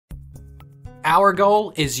Our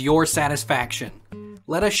goal is your satisfaction.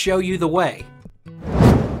 Let us show you the way.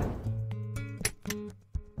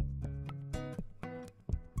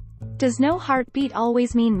 Does no heartbeat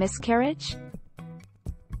always mean miscarriage?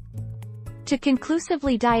 To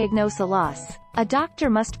conclusively diagnose a loss, a doctor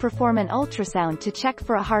must perform an ultrasound to check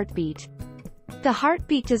for a heartbeat. The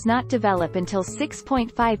heartbeat does not develop until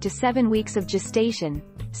 6.5 to 7 weeks of gestation,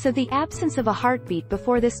 so the absence of a heartbeat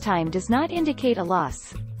before this time does not indicate a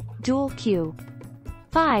loss. Dual Q.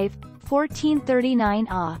 5,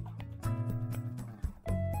 1439A.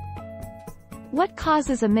 What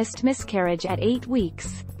causes a missed miscarriage at 8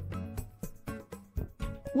 weeks?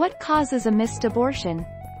 What causes a missed abortion?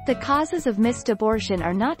 The causes of missed abortion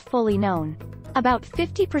are not fully known. About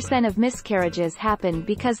 50% of miscarriages happen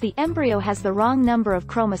because the embryo has the wrong number of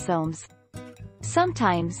chromosomes.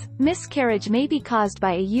 Sometimes, miscarriage may be caused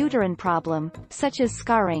by a uterine problem, such as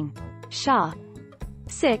scarring. Shaw.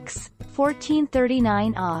 6,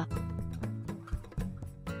 1439A.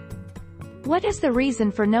 What is the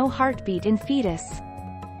reason for no heartbeat in fetus?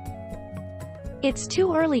 It's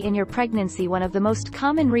too early in your pregnancy. One of the most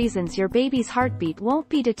common reasons your baby's heartbeat won't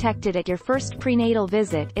be detected at your first prenatal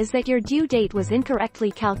visit is that your due date was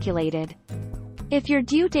incorrectly calculated. If your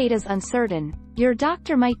due date is uncertain, your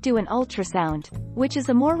doctor might do an ultrasound, which is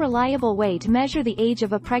a more reliable way to measure the age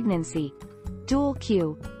of a pregnancy. Dual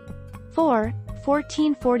Q. 4,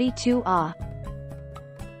 1442A.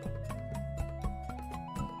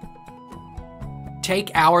 Take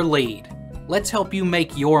our lead. Let's help you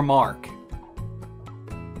make your mark.